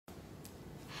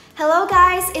Hello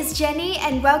guys, it's Jenny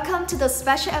and welcome to the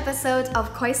special episode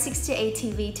of Coin68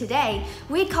 TV today.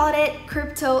 We called it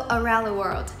Crypto Around the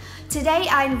World. Today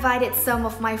I invited some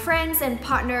of my friends and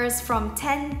partners from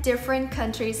 10 different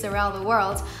countries around the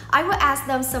world. I will ask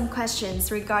them some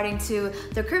questions regarding to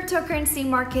the cryptocurrency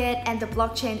market and the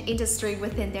blockchain industry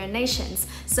within their nations.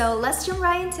 So let's jump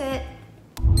right into it.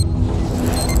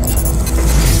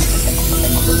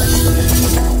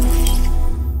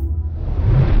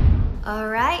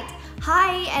 Alright,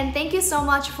 hi and thank you so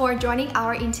much for joining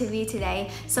our interview today.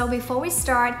 So before we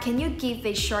start, can you give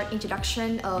a short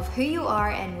introduction of who you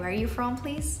are and where you're from,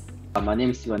 please? My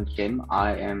name is Kim.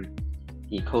 I am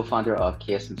the co-founder of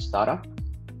KSM Startup.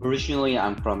 Originally,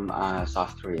 I'm from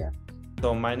South Korea.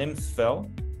 So my name is Phil,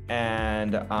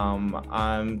 and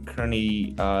I'm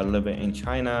currently living in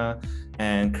China.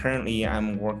 And currently,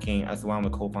 I'm working as one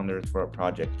of the co-founders for a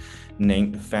project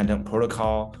named Phantom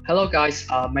Protocol. Hello guys,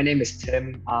 my name is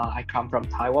Tim. I come from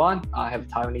Taiwan. I have a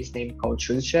Taiwanese name called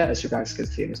Chunxue, as you guys can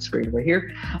see on the screen over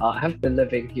here. I have been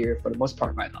living here for the most part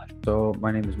of my life. So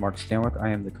my name is Mark Stanwyck. I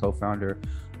am the co-founder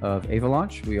of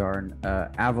Avalanche. We are an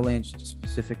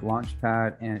avalanche-specific launch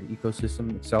pad and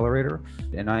ecosystem accelerator,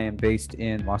 and I am based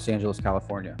in Los Angeles,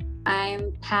 California.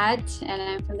 I'm Pat, and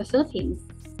I'm from the Philippines.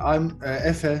 I'm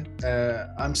Efe.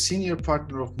 I'm senior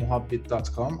partner of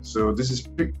Mohabbit.com. So this is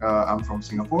Prik. I'm from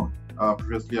Singapore.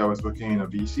 Previously, I was working in a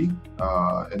VC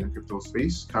in the crypto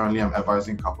space. Currently, I'm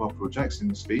advising a couple of projects in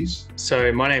the space.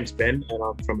 So my name's Ben, and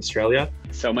I'm from Australia.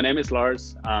 So my name is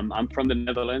Lars. I'm from the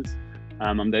Netherlands.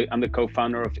 I'm the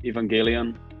co-founder of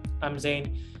Evangelion. I'm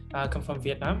Zain. I come from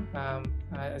Vietnam.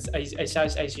 A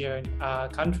South Asian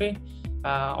country.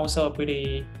 Also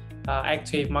pretty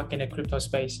active market in the crypto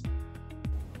space.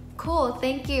 Cool,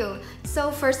 thank you.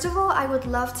 So first of all, I would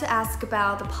love to ask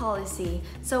about the policy.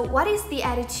 So what is the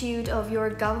attitude of your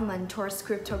government towards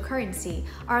cryptocurrency?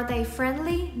 Are they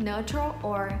friendly, neutral,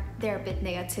 or they're a bit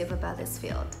negative about this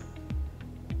field?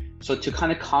 So to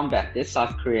kind of combat this,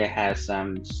 South Korea has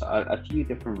a few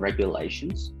different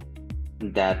regulations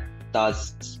that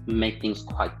does make things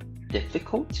quite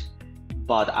difficult,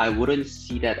 but I wouldn't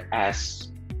see that as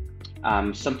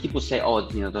some people say, oh,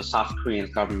 the South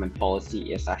Korean government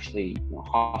policy is actually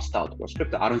hostile towards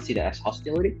crypto. I don't see that as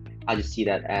hostility. I just see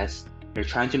that as they're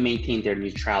trying to maintain their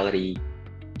neutrality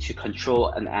to control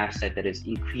an asset that is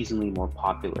increasingly more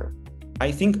popular.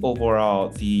 I think overall,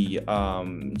 the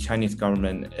Chinese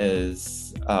government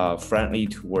is friendly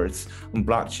towards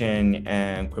blockchain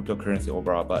and cryptocurrency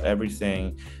overall, but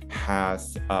everything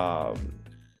has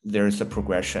there's a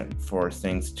progression for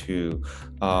things to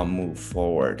move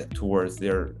forward towards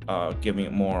their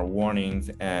giving more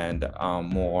warnings and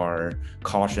more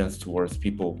cautions towards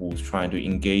people who's trying to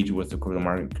engage with the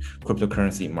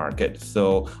cryptocurrency market.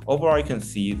 So overall, you can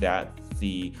see that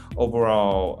the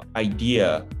overall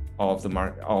idea of the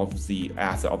market, of the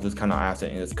asset, of this kind of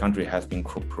asset in this country has been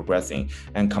progressing,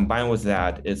 and combined with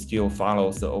that, it still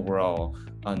follows the overall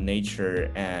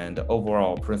nature and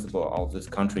overall principle of this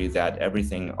country that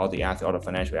everything, all the asset, all the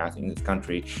financial assets in this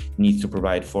country needs to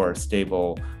provide for a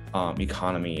stable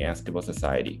economy and stable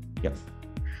society. Yep.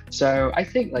 So I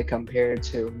think compared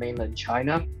to mainland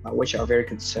China, which are very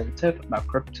conservative about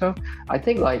crypto, I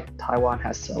think Taiwan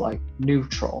has a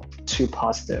neutral to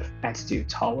positive attitude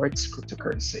towards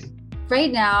cryptocurrency.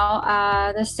 Right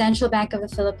now, the Central Bank of the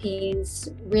Philippines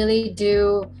really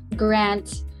do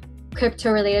grant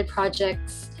crypto-related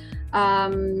projects,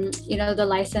 the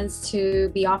license to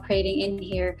be operating in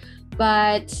here.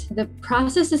 But the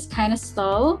process is kind of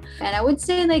slow, and I would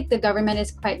say the government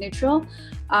is quite neutral.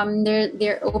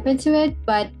 They're open to it,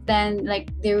 but then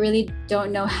they really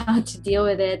don't know how to deal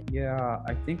with it. Yeah,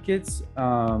 I think it's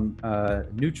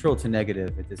neutral to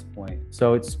negative at this point.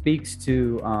 So it speaks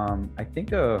to I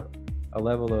think a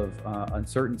level of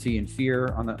uncertainty and fear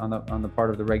on the part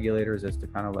of the regulators as to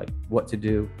kind of what to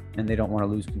do, and they don't want to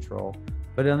lose control.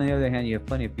 But on the other hand, you have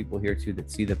plenty of people here too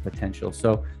that see the potential.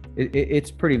 So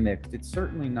it's pretty mixed. It's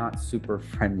certainly not super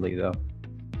friendly though.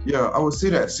 Yeah, I would say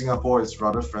that Singapore is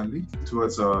rather friendly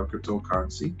towards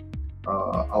cryptocurrency.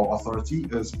 Our authority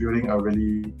is building a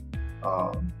really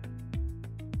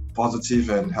positive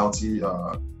and healthy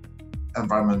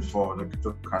environment for the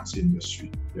cryptocurrency industry.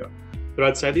 Yeah. But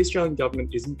I'd say the Australian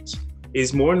government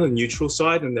is more on the neutral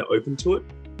side, and they're open to it,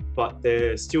 but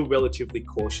they're still relatively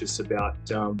cautious about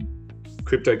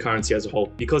cryptocurrency as a whole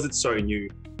because it's so new.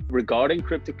 Regarding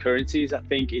cryptocurrencies, I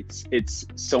think it's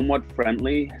somewhat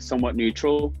friendly, somewhat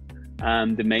neutral.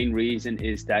 The main reason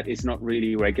is that it's not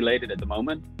really regulated at the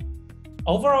moment.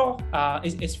 Overall,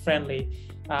 it's friendly.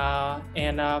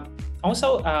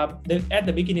 Also, at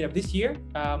the beginning of this year,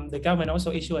 the government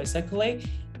also issued a circular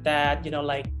that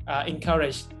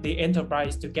encourage the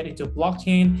enterprise to get into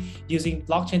blockchain, using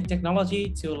blockchain technology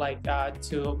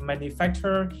to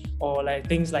manufacture or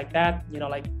things like that.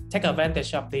 Take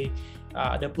advantage of the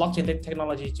blockchain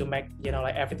technology to make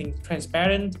everything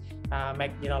transparent,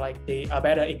 make a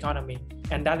better economy,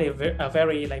 and that is a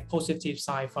very positive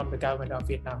sign from the government of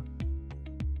Vietnam.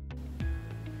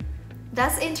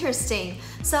 That's interesting.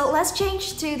 So let's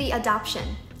change to the adoption.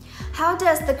 How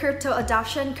does the crypto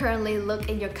adoption currently look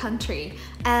in your country?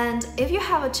 And if you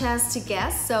have a chance to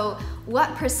guess, so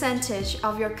what percentage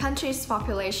of your country's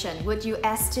population would you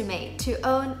estimate to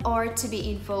own or to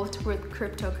be involved with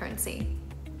cryptocurrency?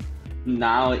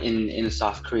 Now in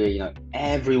South Korea,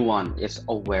 everyone is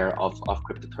aware of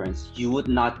cryptocurrency. You would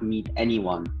not meet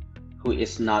anyone who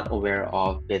is not aware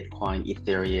of Bitcoin,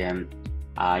 Ethereum,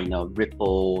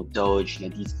 Ripple, Doge,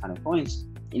 these kind of coins.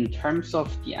 In terms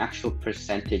of the actual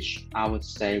percentage, I would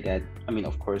say that,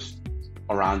 of course,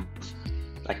 around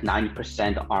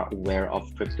 90% are aware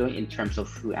of crypto. In terms of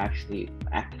who actually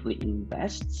actively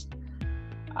invests,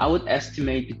 I would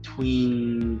estimate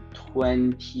between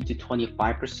 20 to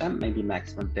 25%, maybe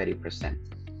maximum 30%,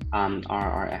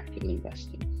 are actively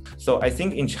investing. So I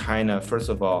think in China, first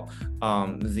of all,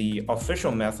 the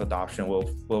official mass adoption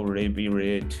will really be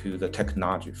related to the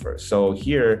technology first. So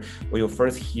here, what you'll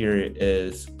first hear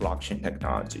is blockchain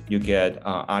technology. You get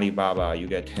Alibaba, you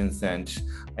get Tencent,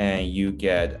 and you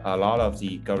get a lot of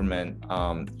the government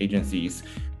agencies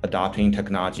adopting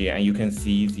technology, and you can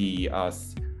see the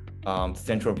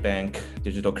central bank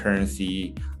digital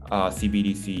currency,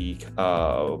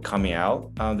 CBDC coming out,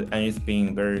 and it's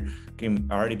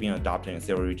already being adopted in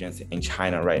several regions in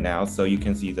China right now. So you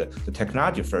can see that the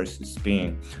technology first is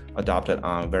being adopted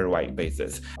on a very wide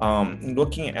basis.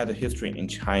 Looking at the history in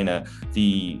China,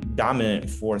 the dominant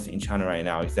force in China right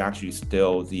now is actually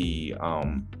still the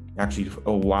actually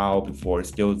a while before,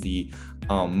 still the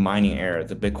mining area,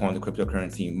 the Bitcoin, the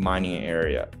cryptocurrency mining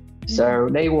area. So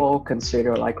they will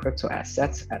consider crypto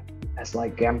assets as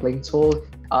gambling tool.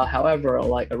 However,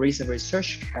 a recent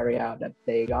research carried out that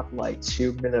they got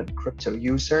 2 million crypto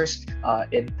users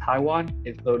in Taiwan,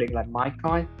 including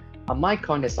MyCoin.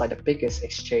 MyCoin is the biggest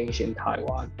exchange in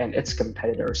Taiwan, and its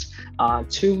competitors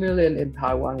 2 million in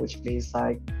Taiwan, which means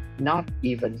not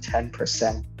even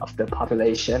 10% of the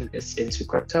population is into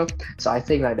crypto. So I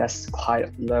think that's quite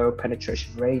a low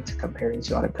penetration rate comparing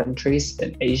to other countries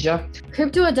in Asia.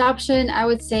 Crypto adoption, I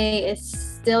would say, is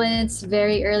still in its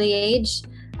very early age.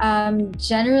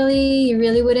 Generally, you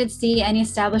really wouldn't see any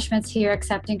establishments here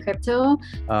accepting crypto.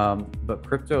 But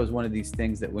crypto is one of these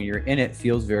things that when you're in it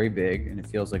feels very big and it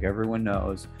feels like everyone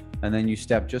knows. And then you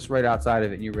step just right outside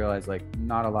of it and you realize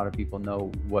not a lot of people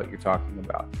know what you're talking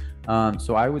about.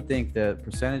 So I would think the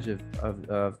percentage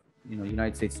of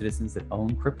United States citizens that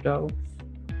own crypto,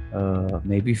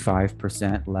 maybe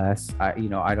 5% less.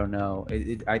 I don't know.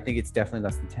 I think it's definitely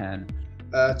less than 10.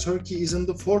 Turkey is in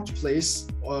the 4th place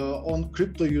on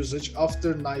crypto usage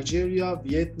after Nigeria,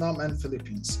 Vietnam, and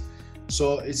Philippines.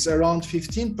 So it's around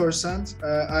 15%,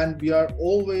 and we are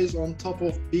always on top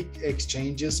of big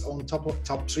exchanges, on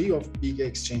top 3 of big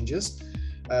exchanges,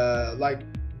 like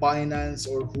Binance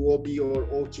or Huobi or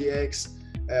OKX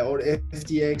or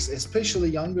FTX. Especially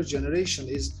younger generation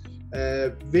is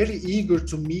very eager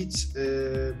to meet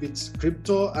with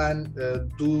crypto and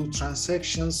do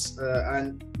transactions,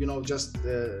 and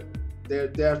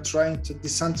they are trying to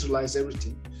decentralize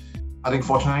everything. I think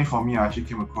fortunately for me, I actually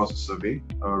came across a survey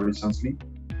recently.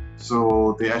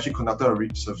 So they actually conducted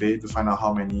a survey to find out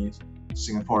how many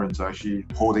Singaporeans are actually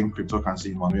holding cryptocurrency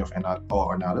in one way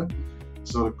or another.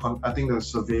 So I think the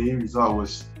survey result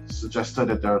was suggested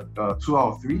that there are 2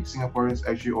 out of 3 Singaporeans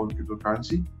actually own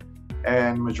cryptocurrency,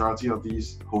 and majority of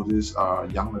these holders are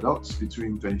young adults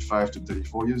between 25 to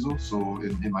 34 years old, so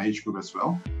in my age group as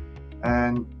well.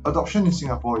 And adoption in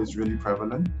Singapore is really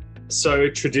prevalent. So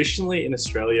traditionally in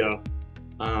Australia,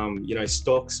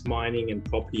 stocks, mining, and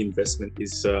property investment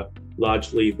is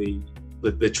largely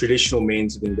the traditional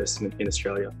means of investment in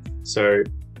Australia. So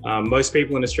most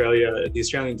people in Australia, the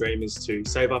Australian dream is to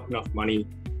save up enough money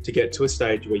to get to a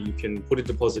stage where you can put a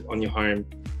deposit on your home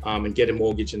and get a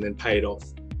mortgage and then pay it off,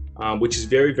 which is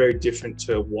very, very different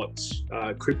to what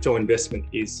crypto investment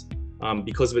is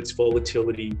because of its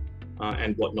volatility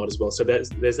and whatnot as well. So there's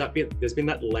been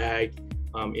that lag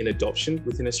in adoption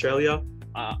within Australia.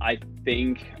 I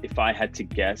think if I had to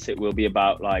guess, it will be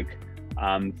about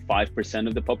 5%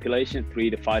 of the population, 3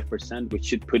 to 5%, which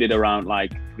should put it around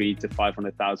 3 to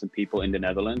 500,000 people in the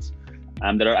Netherlands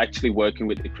that are actually working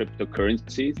with the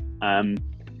cryptocurrencies.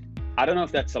 I don't know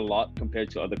if that's a lot compared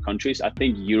to other countries. I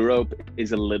think Europe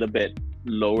is a little bit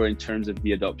lower in terms of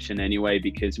the adoption anyway,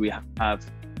 because we have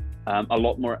a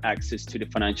lot more access to the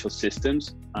financial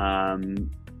systems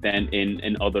than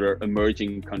in other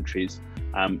emerging countries,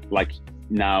 like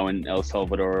now in El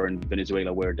Salvador and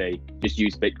Venezuela, where they just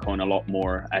use Bitcoin a lot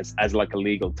more as like a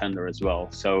legal tender as well.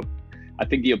 So I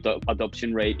think the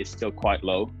adoption rate is still quite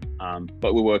low,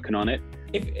 but we're working on it.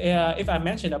 If I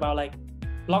mentioned about like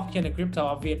blockchain and crypto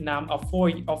of Vietnam of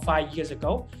 4 or 5 years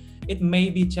ago, it may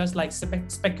be just like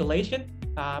speculation.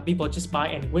 People just buy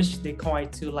and wish the coin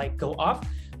to like go up.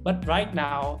 But right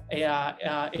now,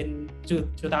 in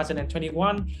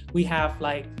 2021, we have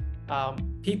like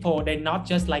people, they not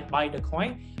just like buy the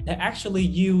coin, they actually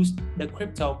use the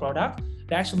crypto product.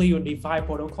 They actually use DeFi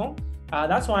protocol.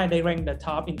 That's why they rank the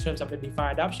top in terms of the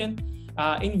DeFi adoption.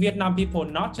 In Vietnam, people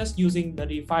not just using the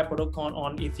DeFi protocol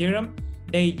on Ethereum,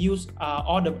 they use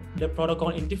all the protocol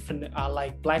in different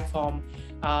like platform,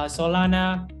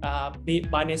 Solana,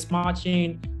 Binance Smart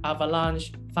Chain,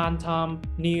 Avalanche, Phantom,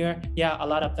 Near, yeah, a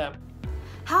lot of them.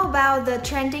 How about the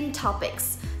trending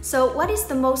topics? So what is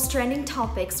the most trending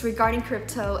topics regarding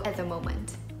crypto at the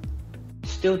moment?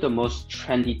 Still, the most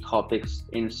trendy topics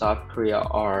in South Korea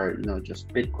are, just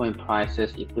Bitcoin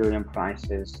prices, Ethereum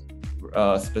prices.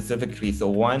 Specifically, so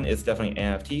one is definitely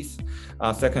NFTs.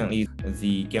 Secondly,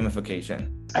 the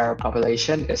gamification. Our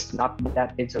population is not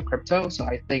that into crypto, so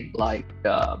I think like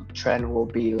the trend will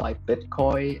be like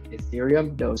Bitcoin,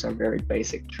 Ethereum. Those are very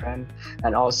basic trend,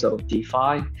 and also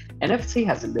DeFi. NFT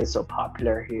hasn't been so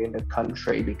popular here in the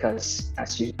country because,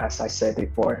 as I said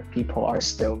before, people are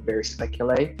still very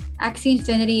speculative. Axie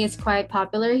Infinity is quite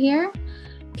popular here.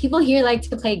 People here like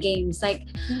to play games. Like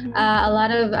a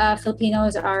lot of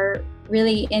Filipinos are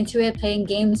really into it, playing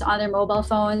games on their mobile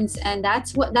phones, and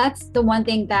that's the one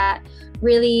thing that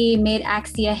really made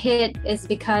Axie a hit, is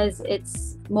because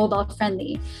it's mobile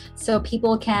friendly, so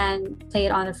people can play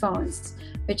it on their phones,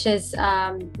 which is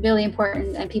really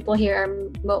important. And people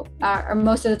here are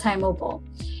most of the time mobile,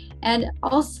 and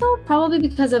also probably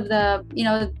because of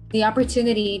the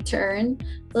opportunity to earn.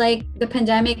 Like the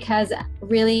pandemic has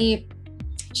really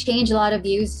change a lot of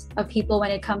views of people when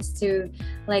it comes to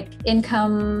like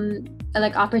income,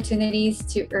 like opportunities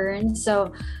to earn.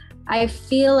 So I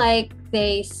feel like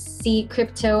they see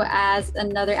crypto as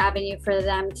another avenue for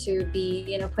them to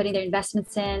be, putting their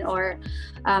investments in, or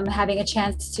having a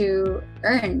chance to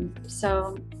earn.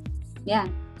 So yeah.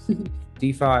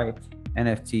 DeFi,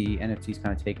 NFT's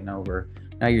kind of taken over.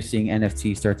 Now you're seeing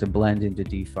NFT start to blend into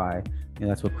DeFi.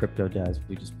 That's what crypto does.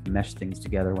 We just mesh things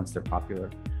together once they're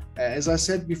popular. As I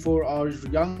said before, our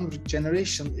young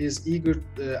generation is eager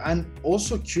and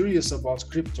also curious about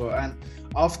crypto. And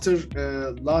after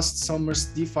last summer's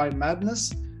DeFi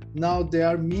madness, now they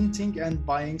are minting and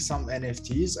buying some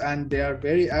NFTs, and they are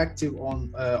very active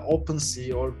on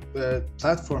OpenSea or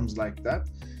platforms like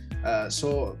that.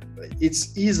 So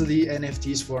it's easily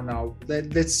NFTs for now.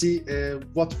 Let's see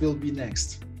what will be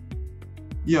next.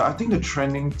 Yeah, I think the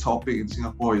trending topic in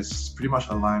Singapore is pretty much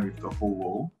aligned with the whole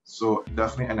world. So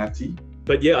definitely NFT.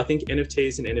 But yeah, I think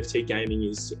NFTs and NFT gaming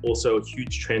is also a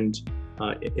huge trend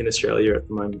in Australia at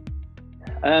the moment.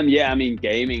 Yeah, I mean,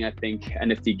 gaming, I think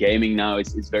NFT gaming now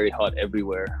is very hot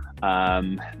everywhere.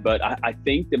 But I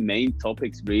think the main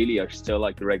topics really are still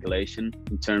like the regulation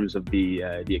in terms of the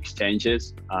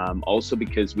exchanges. Also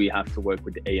because we have to work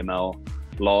with the AML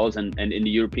laws, and in the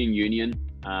European Union,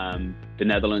 the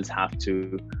Netherlands have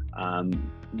to,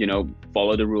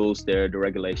 follow the rules there, the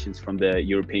regulations from the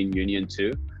European Union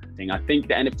too. I think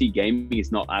the NFT gaming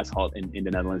is not as hot in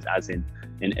the Netherlands as in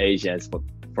Asia,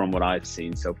 from what I've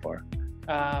seen so far.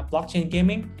 Blockchain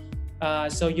gaming.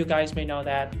 So you guys may know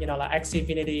that, like Axie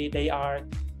Infinity, they are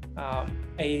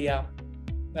a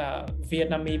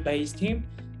Vietnamese-based team.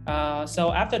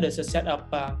 So after the success of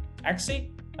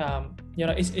Axie,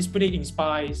 it's pretty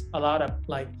inspires a lot of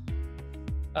like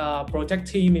project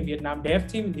team in Vietnam, dev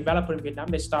team, developer in Vietnam.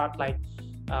 They start like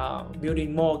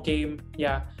building more game,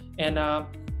 and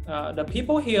the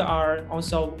people here are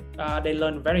also they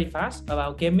learn very fast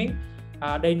about gaming.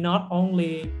 They not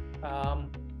only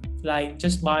like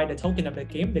just buy the token of the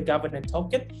game, the governance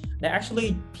token. They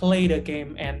actually play the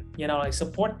game and like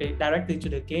support it directly to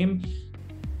the game.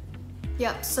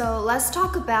 Yep. So let's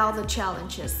talk about the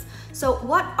challenges. So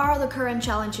what are the current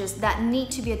challenges that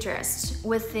need to be addressed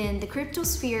within the crypto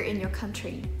sphere in your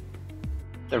country?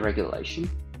 The regulation.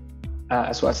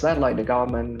 As well as that, like the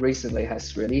government recently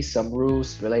has released some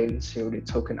rules relating to the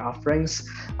token offerings,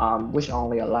 which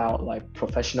only allow like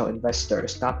professional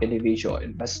investors, not individual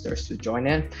investors, to join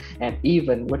in. And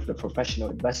even with the professional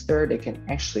investor, they can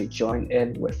actually join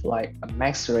in with like a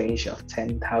max range of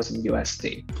 10,000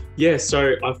 USD. Yeah,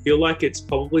 so I feel like it's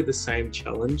probably the same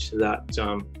challenge that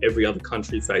every other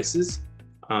country faces.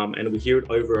 and we hear it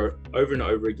over and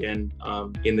over again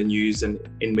in the news and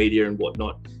in media and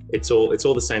whatnot. It's all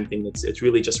the same thing. It's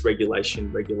really just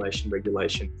regulation.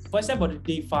 For example, the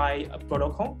DeFi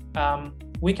protocol,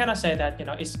 we cannot say that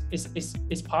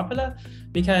it's popular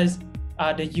because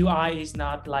the UI is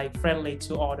not like friendly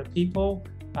to all the people.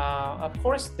 Of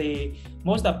course,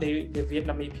 most of the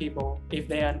Vietnamese people, if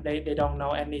they don't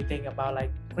know anything about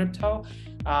like crypto,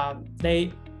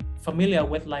 they familiar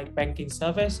with like banking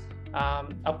service.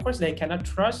 Of course, they cannot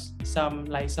trust some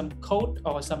code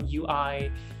or some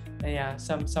UI,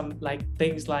 some like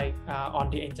things like on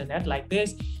the internet like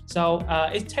this. So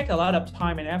it takes a lot of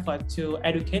time and effort to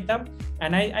educate them,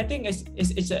 and I think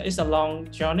it's a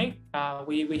long journey.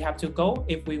 We have to go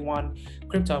if we want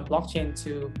crypto and blockchain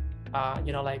to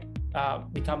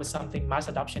become something mass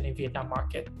adoption in Vietnam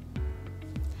market.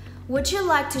 Would you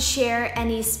like to share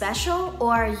any special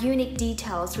or unique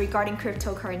details regarding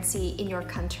cryptocurrency in your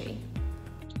country?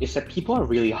 Is that people are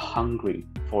really hungry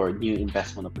for new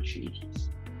investment opportunities.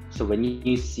 So when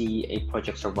you see a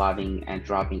project surviving and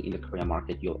dropping in the Korean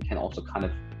market, you can also kind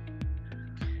of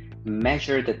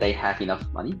measure that they have enough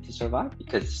money to survive,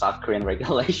 because South Korean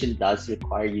regulation does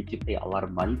require you to pay a lot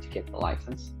of money to get the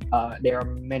license. There are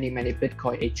many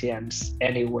Bitcoin ATMs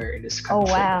anywhere in this country.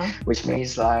 Oh, wow. Which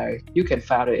means like you can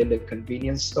find it in the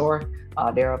convenience store.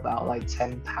 There are about like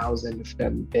 10,000 of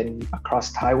them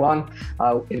across Taiwan,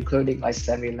 including like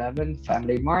 7-Eleven,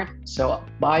 Family Mart. So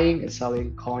buying and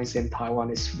selling coins in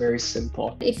Taiwan is very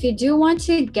simple. If you do want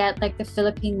to get like the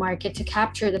Philippine market, to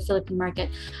capture the Philippine market,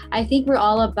 I think we're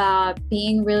all about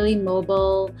being really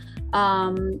mobile.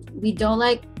 We don't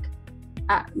like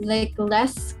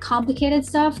less complicated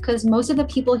stuff, because most of the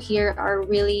people here are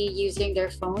really using their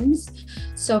phones.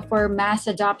 So for mass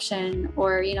adoption,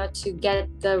 or to get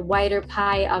the wider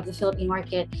pie of the Philippine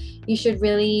market, you should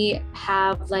really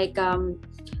have like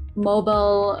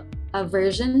mobile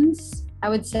versions, I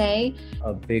would say.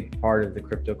 A big part of the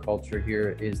crypto culture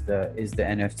here is the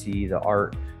NFT, the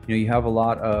art. You have a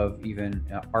lot of even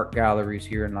art galleries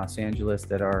here in Los Angeles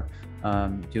that are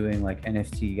doing like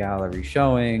NFT gallery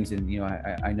showings, and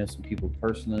I know some people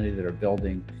personally that are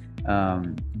building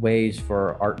ways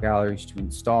for art galleries to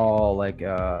install like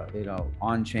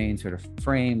on-chain sort of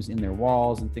frames in their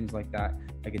walls and things like that.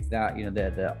 Like it's that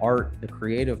the art, the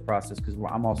creative process, because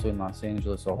I'm also in Los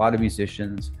Angeles, so a lot of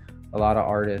musicians, a lot of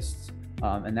artists,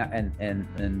 and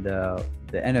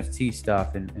the NFT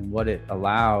stuff and what it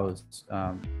allows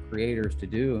creators to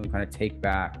do and kind of take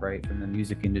back right from the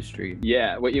music industry.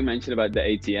 Yeah, what you mentioned about the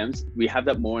ATMs, we have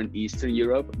that more in Eastern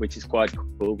Europe, which is quite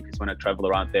cool, because when I travel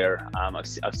around there, I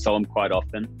saw them quite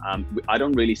often. I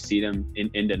don't really see them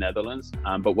in the Netherlands,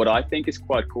 but what I think is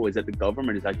quite cool is that the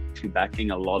government is actually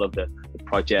backing a lot of the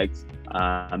projects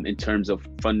in terms of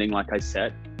funding, like I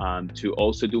said, to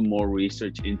also do more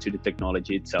research into the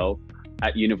technology itself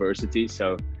at universities.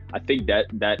 So I think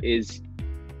that is,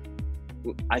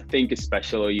 I think, a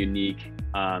special or unique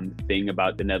thing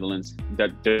about the Netherlands, that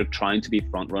they're trying to be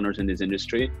front runners in this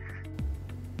industry.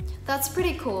 That's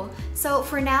pretty cool. So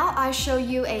for now, I show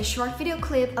you a short video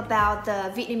clip about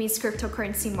the Vietnamese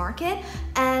cryptocurrency market.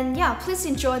 And yeah, please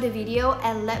enjoy the video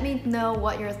and let me know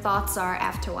what your thoughts are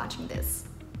after watching this.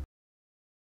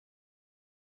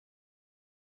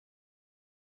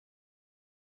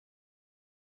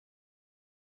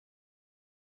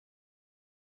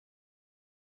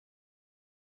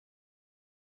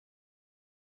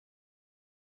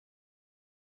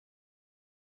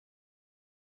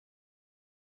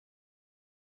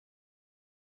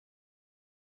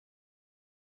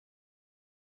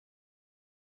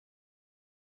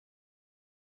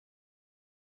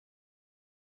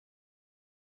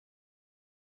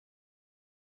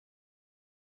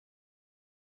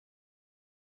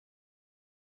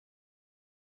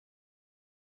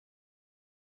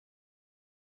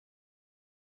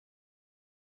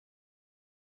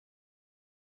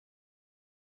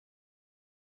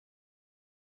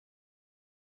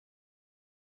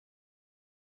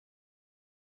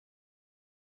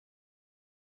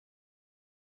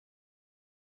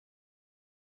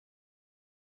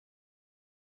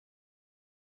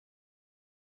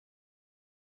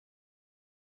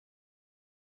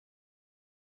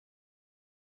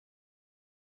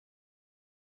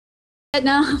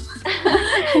 No.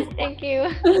 Thank you.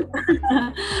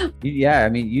 Yeah, I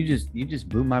mean, you just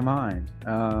blew my mind.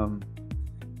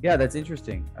 Yeah, that's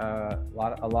interesting. A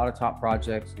lot of top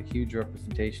projects, a huge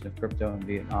representation of crypto in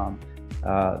Vietnam.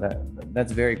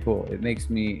 That's very cool. It makes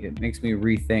me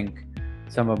rethink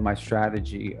some of my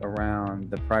strategy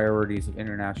around the priorities of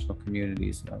international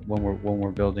communities when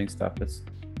we're building stuff.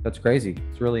 That's crazy.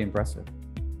 It's really impressive.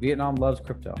 Vietnam loves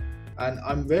crypto. And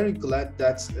I'm very glad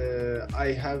that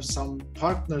I have some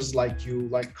partners like you,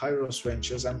 like Kyros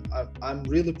Ventures, and I'm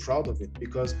really proud of it,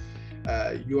 because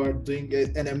you are doing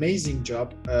an amazing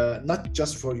job, not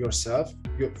just for yourself,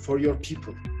 for your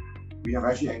people. We have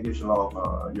actually engaged a lot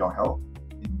of your help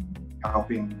in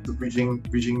helping to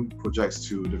bridging projects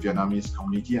to the Vietnamese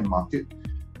community and market,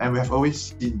 and we have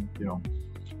always seen,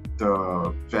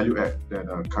 the value add that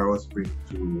Kyros bring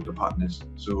to the partners.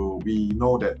 So we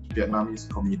know that Vietnamese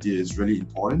community is really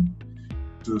important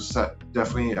to set.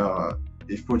 Definitely,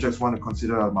 if projects want to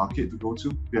consider a market to go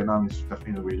to, Vietnam is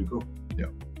definitely the way to go. Yeah.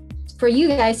 For you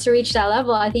guys to reach that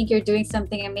level, I think you're doing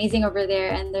something amazing over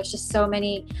there, and there's just so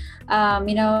many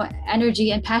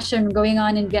energy and passion going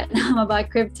on in Vietnam about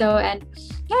crypto, and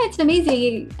yeah, it's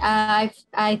amazing. I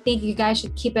think you guys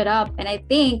should keep it up, and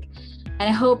I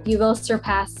hope you will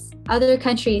surpass other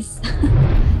countries.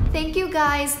 Thank you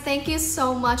guys. Thank you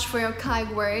so much for your kind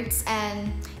words,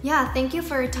 and yeah, thank you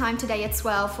for your time today as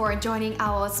well, for joining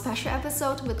our special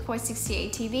episode with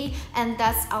Coin68 TV, and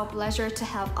that's our pleasure to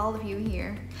have all of you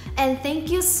here. And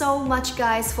thank you so much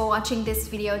guys for watching this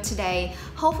video today.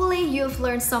 Hopefully you've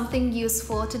learned something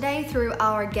useful today through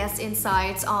our guest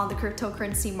insights on the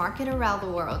cryptocurrency market around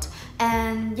the world.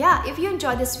 And yeah, if you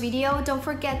enjoyed this video, don't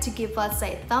forget to give us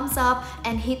a thumbs up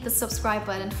and hit the subscribe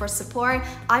button for support.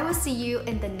 I will see you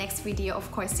in the next video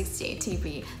of Coin68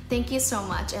 TV. Thank you so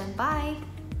much, and bye!